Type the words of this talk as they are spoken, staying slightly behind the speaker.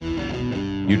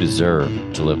You deserve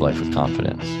to live life with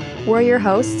confidence. We're your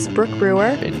hosts, Brooke Brewer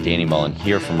and Danny Mullen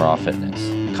here from Raw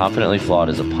Fitness. Confidently Flawed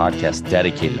is a podcast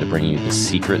dedicated to bringing you the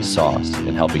secret sauce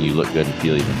and helping you look good and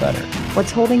feel even better.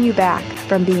 What's holding you back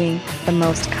from being the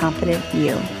most confident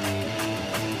you?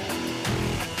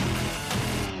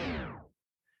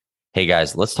 Hey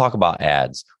guys, let's talk about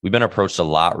ads. We've been approached a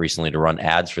lot recently to run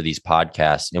ads for these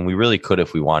podcasts, and we really could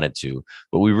if we wanted to,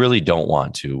 but we really don't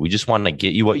want to. We just want to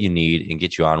get you what you need and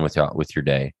get you on with your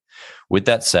day. With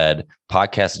that said,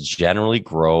 podcasts generally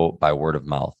grow by word of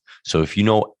mouth. So if you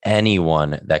know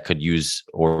anyone that could use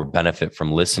or benefit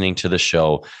from listening to the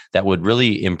show that would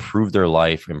really improve their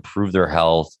life, improve their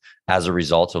health as a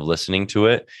result of listening to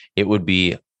it, it would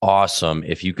be awesome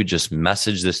if you could just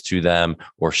message this to them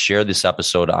or share this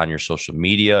episode on your social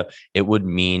media. It would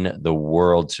mean the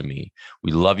world to me.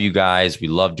 We love you guys. We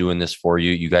love doing this for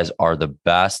you. You guys are the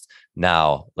best.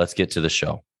 Now, let's get to the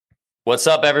show. What's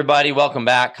up, everybody? Welcome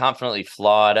back. Confidently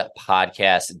Flawed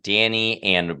podcast. Danny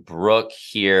and Brooke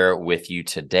here with you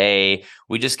today.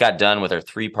 We just got done with our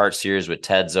 3-part series with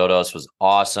Ted Zotos. It was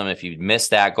awesome. If you missed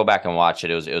that, go back and watch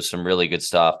it. It was some really good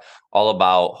stuff. All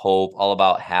about hope, all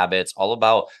about habits, all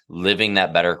about living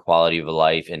that better quality of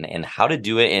life and how to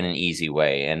do it in an easy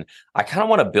way. And I kind of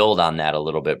want to build on that a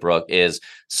little bit, Brooke, is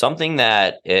something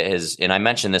that is, and I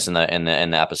mentioned this in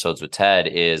the episodes with Ted,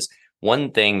 is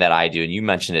one thing that I do, and you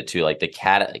mentioned it too, like the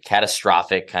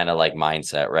catastrophic kind of like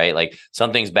mindset, right? Like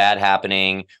something's bad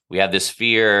happening, we have this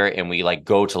fear, and we like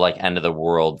go to like end of the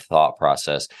world thought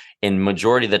process. And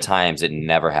majority of the times, it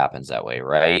never happens that way,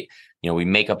 right? You know, we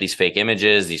make up these fake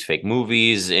images, these fake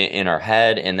movies in our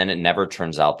head, and then it never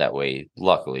turns out that way,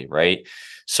 luckily, right?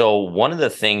 So one of the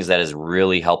things that has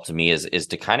really helped me is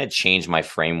to kind of change my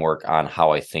framework on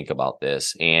how I think about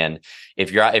this. And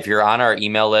if you're on our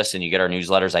email list and you get our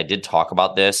newsletters, I did talk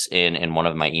about this in one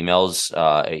of my emails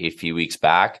a few weeks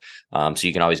back. So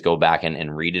you can always go back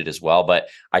and read it as well. But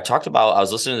I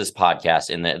was listening to this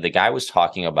podcast, and the guy was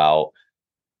talking about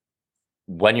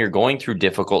when you're going through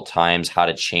difficult times, how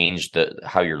to change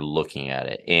how you're looking at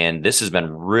it. And this has been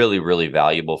really, really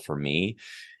valuable for me.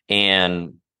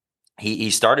 And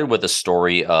he started with a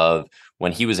story of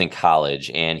when he was in college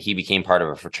and he became part of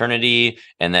a fraternity.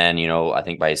 And then, I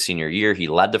think by his senior year, he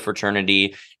led the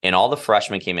fraternity and all the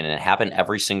freshmen came in, and it happened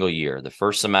every single year. The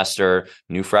first semester,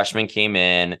 new freshmen came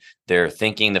in. They're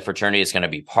thinking the fraternity is going to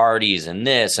be parties and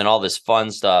this and all this fun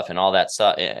stuff and all that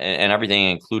stuff and everything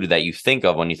included that you think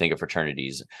of when you think of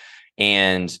fraternities.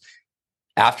 And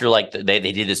after they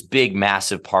did this big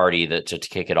massive party to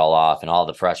kick it all off, and all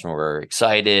the freshmen were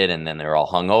excited, and then they were all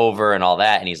hungover and all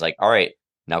that. And he's like, all right,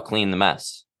 now clean the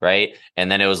mess. Right.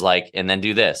 And then it was like, and then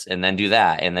do this, and then do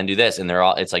that, and then do this. And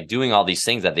it's like doing all these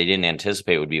things that they didn't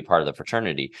anticipate would be a part of the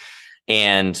fraternity.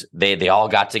 And they all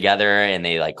got together and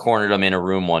they like cornered them in a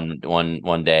room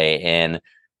one day. And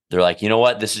they're like, you know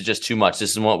what? This is just too much.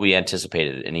 This is what we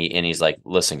anticipated. And he's like,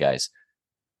 listen, guys,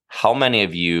 how many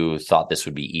of you thought this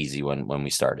would be easy when we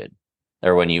started,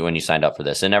 or when you signed up for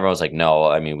this? And everyone was like, no,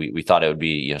 I mean, we thought it would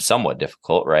be, somewhat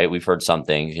difficult, right? We've heard some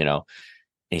things, And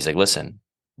he's like, listen,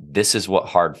 this is what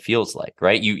hard feels like,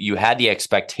 right? You had the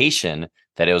expectation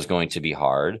that it was going to be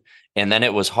hard, and then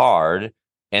it was hard.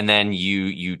 And then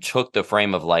you took the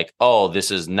frame of like, oh,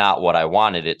 this is not what I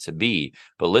wanted it to be.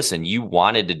 But listen, you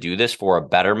wanted to do this for a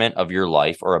betterment of your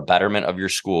life or a betterment of your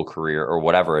school career or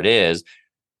whatever it is.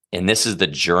 And this is the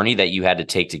journey that you had to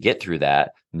take to get through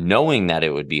that, knowing that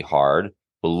it would be hard.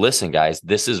 Well, listen, guys,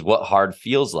 this is what hard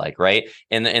feels like, right?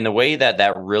 And the way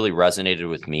that really resonated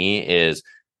with me is,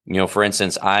 for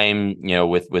instance, I'm,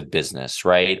 with business,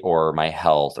 right? Or my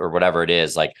health or whatever it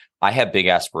is, like I have big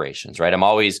aspirations, right? I'm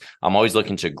always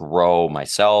looking to grow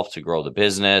myself, to grow the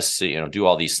business, to, do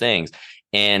all these things.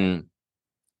 And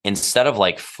instead of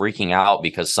like freaking out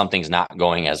because something's not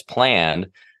going as planned,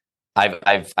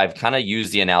 I've kind of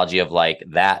used the analogy of like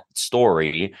that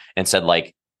story and said,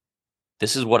 like,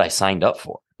 this is what I signed up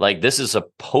for. Like, this is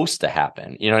supposed to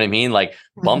happen. You know what I mean? Like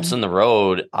bumps in the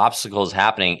road, obstacles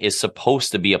happening is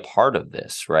supposed to be a part of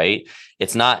this, right?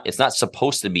 It's not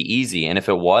supposed to be easy. And if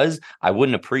it was, I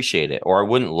wouldn't appreciate it, or I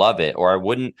wouldn't love it, or it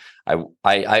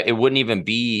wouldn't even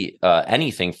be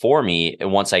anything for me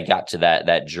once I got to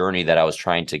that journey that I was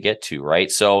trying to get to,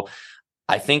 right? So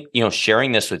I think,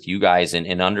 sharing this with you guys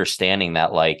and understanding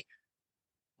that, like,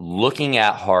 looking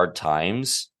at hard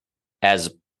times as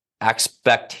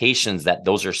expectations that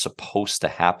those are supposed to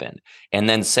happen, and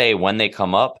then say when they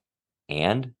come up,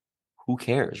 and who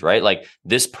cares, right? Like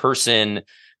this person,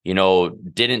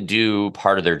 didn't do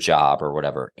part of their job or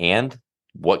whatever. And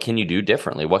what can you do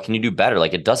differently? What can you do better?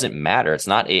 Like, it doesn't matter. It's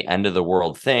not an end of the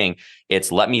world thing.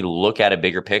 It's let me look at a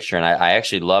bigger picture. And I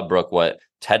actually love, Brooke, what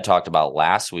Ted talked about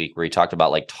last week, where he talked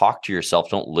about like, talk to yourself,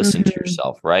 don't listen to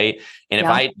yourself. Right. And if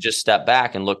I just step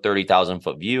back and look 30,000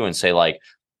 foot view and say like,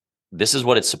 this is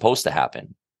what it's supposed to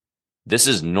happen. This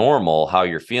is normal how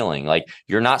you're feeling. Like,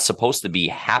 you're not supposed to be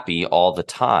happy all the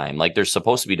time. Like, there's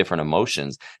supposed to be different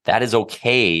emotions. That is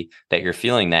okay that you're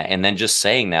feeling that. And then just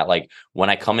saying that, like, when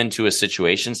I come into a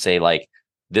situation, say like,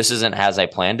 this isn't as I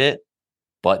planned it,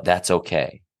 but that's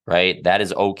okay. Right. That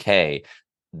is okay.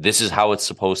 This is how it's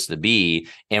supposed to be.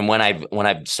 And when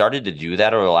I've started to do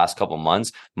that over the last couple of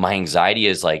months, my anxiety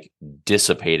is like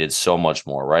dissipated so much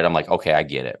more. Right. I'm like, okay, I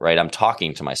get it. Right. I'm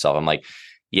talking to myself. I'm like,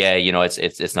 yeah,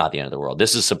 it's not the end of the world.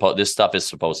 This stuff is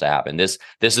supposed to happen. This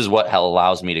is what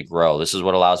allows me to grow. This is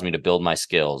what allows me to build my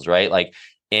skills, right? Like,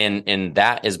 and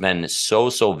that has been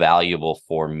so valuable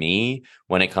for me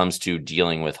when it comes to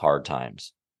dealing with hard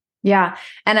times. Yeah.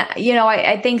 And,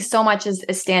 I think so much is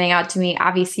standing out to me.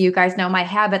 Obviously, you guys know my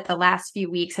habit the last few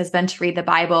weeks has been to read the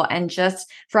Bible. And just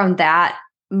from that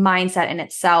mindset in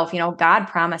itself, God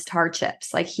promised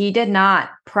hardships. Like, he did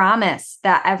not promise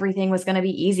that everything was going to be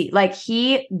easy. Like,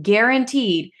 he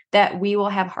guaranteed that we will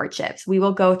have hardships. We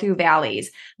will go through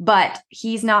valleys, but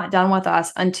he's not done with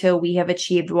us until we have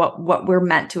achieved what we're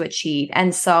meant to achieve.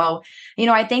 And so,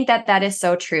 I think that is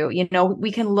so true.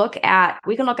 We can look at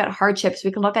hardships.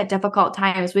 We can look at difficult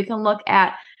times. We can look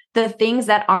at the things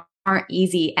that aren't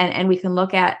easy, and we can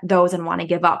look at those and want to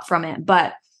give up from it.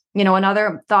 But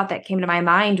another thought that came to my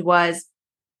mind was,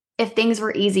 if things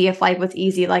were easy, if life was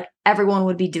easy, like, everyone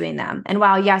would be doing them. And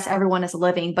while, yes, everyone is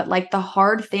living, but like, the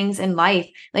hard things in life,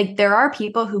 like, there are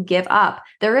people who give up.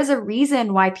 There is a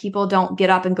reason why people don't get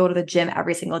up and go to the gym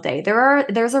every single day.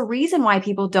 There's a reason why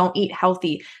people don't eat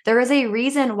healthy. There is a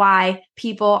reason why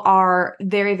people are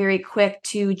very, very quick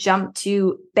to jump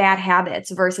to bad habits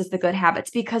versus the good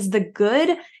habits, because the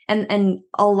good and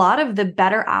a lot of the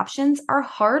better options are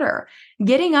harder.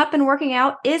 Getting up and working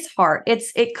out is hard.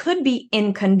 It could be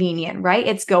inconvenient, right?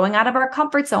 It's going out of our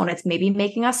comfort zone. It's maybe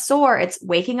making us sore. It's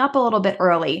waking up a little bit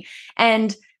early.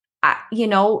 And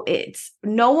it's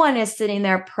no one is sitting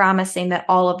there promising that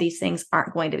all of these things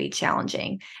aren't going to be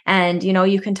challenging. And,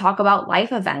 you can talk about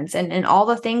life events and all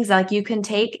the things, like, you can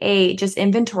take a just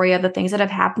inventory of the things that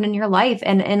have happened in your life.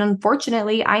 And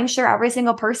unfortunately, I'm sure every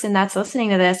single person that's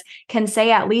listening to this can say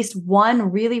at least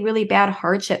one really, really bad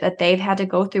hardship that they've had to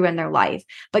go through in their life.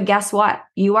 But guess what?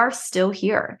 You are still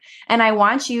here. And I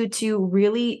want you to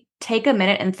really take a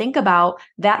minute and think about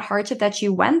that hardship that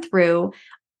you went through.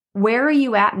 Where are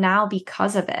you at now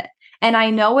because of it? And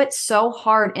I know it's so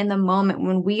hard in the moment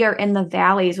when we are in the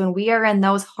valleys, when we are in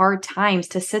those hard times,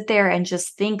 to sit there and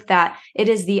just think that it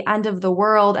is the end of the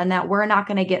world and that we're not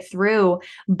going to get through.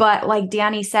 But like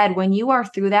Danny said, when you are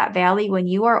through that valley, when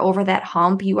you are over that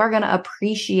hump, you are going to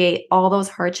appreciate all those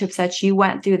hardships that you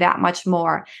went through that much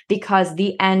more, because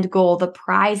the end goal, the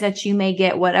prize that you may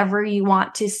get, whatever you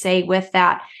want to say with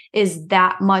that, is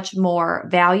that much more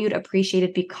valued,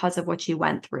 appreciated because of what you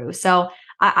went through. So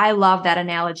I love that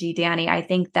analogy, Danny. I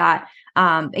think that,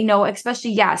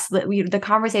 especially, yes, the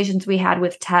conversations we had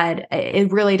with Ted,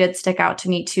 it really did stick out to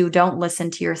me too. Don't listen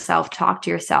to yourself, talk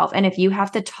to yourself. And if you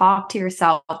have to talk to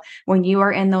yourself when you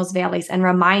are in those valleys, and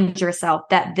remind yourself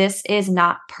that this is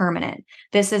not permanent.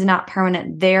 This is not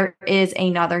permanent. There is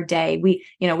another day. We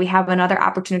have another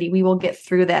opportunity. We will get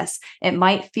through this. It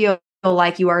might feel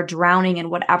like you are drowning in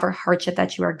whatever hardship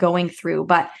that you are going through,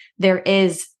 but there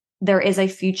is a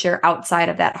future outside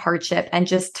of that hardship. And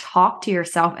just talk to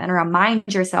yourself and remind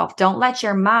yourself. Don't let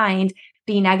your mind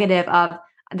be negative of,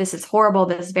 this is horrible,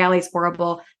 this valley is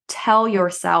horrible. Tell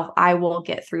yourself, I will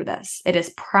get through this. It is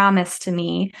promised to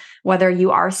me, whether you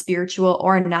are spiritual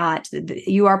or not,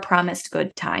 you are promised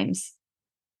good times.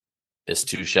 This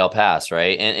too shall pass,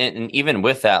 right? And even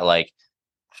with that, like,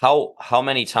 how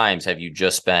many times have you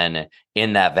just been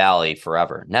in that valley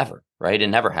forever? Never, right? It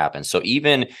never happens. So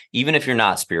even if you're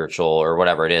not spiritual or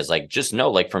whatever it is, like, just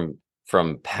know, like,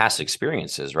 from past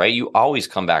experiences, right? You always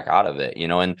come back out of it,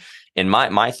 and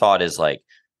my thought is, like,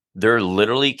 there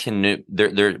literally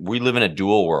we live in a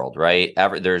dual world, right?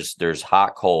 There's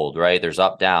hot, cold, right? There's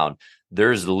up, down.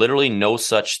 There's literally no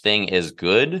such thing as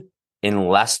good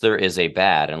unless there is a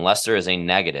bad, unless there is a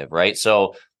negative, right?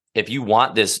 So if you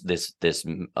want this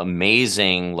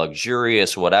amazing,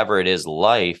 luxurious, whatever it is,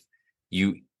 life,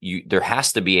 there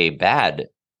has to be a bad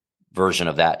version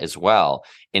of that as well.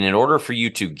 And in order for you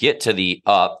to get to the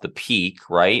peak,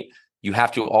 right, you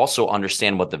have to also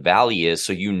understand what the valley is,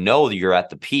 so that you're at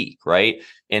the peak, right?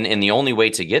 And the only way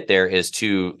to get there is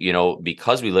to,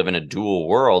 because we live in a dual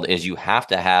world, is you have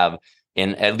to have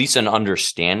at least an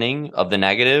understanding of the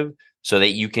negative, so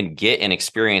that you can get and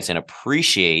experience and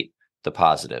appreciate the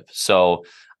positive. So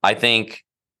I think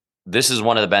this is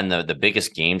one of the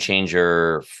biggest game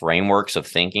changer frameworks of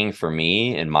thinking for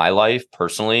me in my life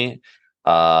personally,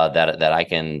 that I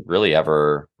can really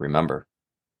ever remember.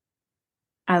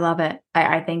 I love it.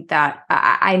 I think that,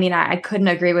 I mean, I couldn't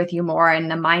agree with you more. And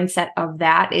the mindset of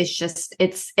that is just,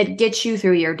 it gets you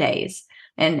through your days.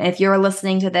 And if you're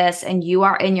listening to this and you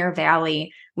are in your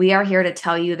valley, we are here to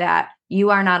tell you that you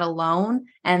are not alone,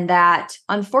 and that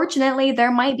unfortunately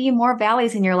there might be more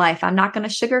valleys in your life. I'm not going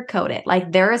to sugarcoat it.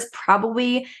 Like, there is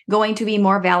probably going to be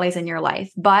more valleys in your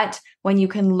life, but when you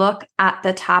can look at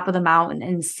the top of the mountain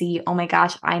and see, oh my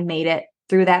gosh, I made it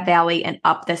through that valley and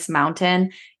up this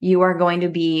mountain, you are going to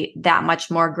be that much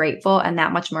more grateful and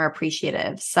that much more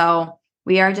appreciative. So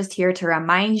we are just here to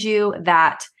remind you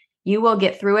that you will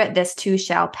get through it. This too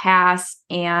shall pass,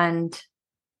 and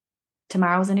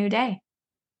tomorrow's a new day.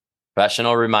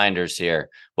 Professional reminders here.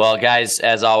 Well, guys,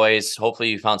 as always, hopefully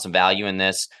you found some value in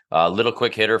this. Little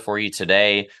quick hitter for you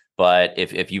today. But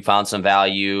if you found some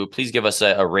value, please give us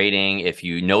a rating. If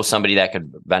you know somebody that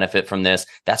could benefit from this,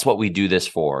 that's what we do this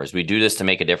for, is we do this to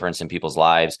make a difference in people's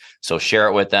lives. So share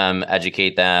it with them,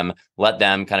 educate them, let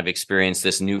them kind of experience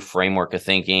this new framework of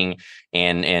thinking.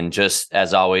 And just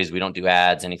as always, we don't do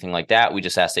ads, anything like that. We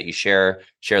just ask that you share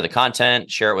the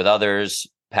content, share it with others,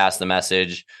 pass the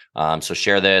message. So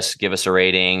share this, give us a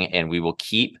rating, and we will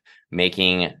keep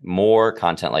making more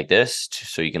content like this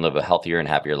so you can live a healthier and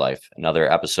happier life.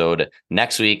 Another episode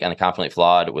next week on The Confidently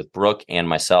Flawed with Brooke and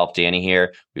myself, Danny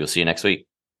here. We will see you next week.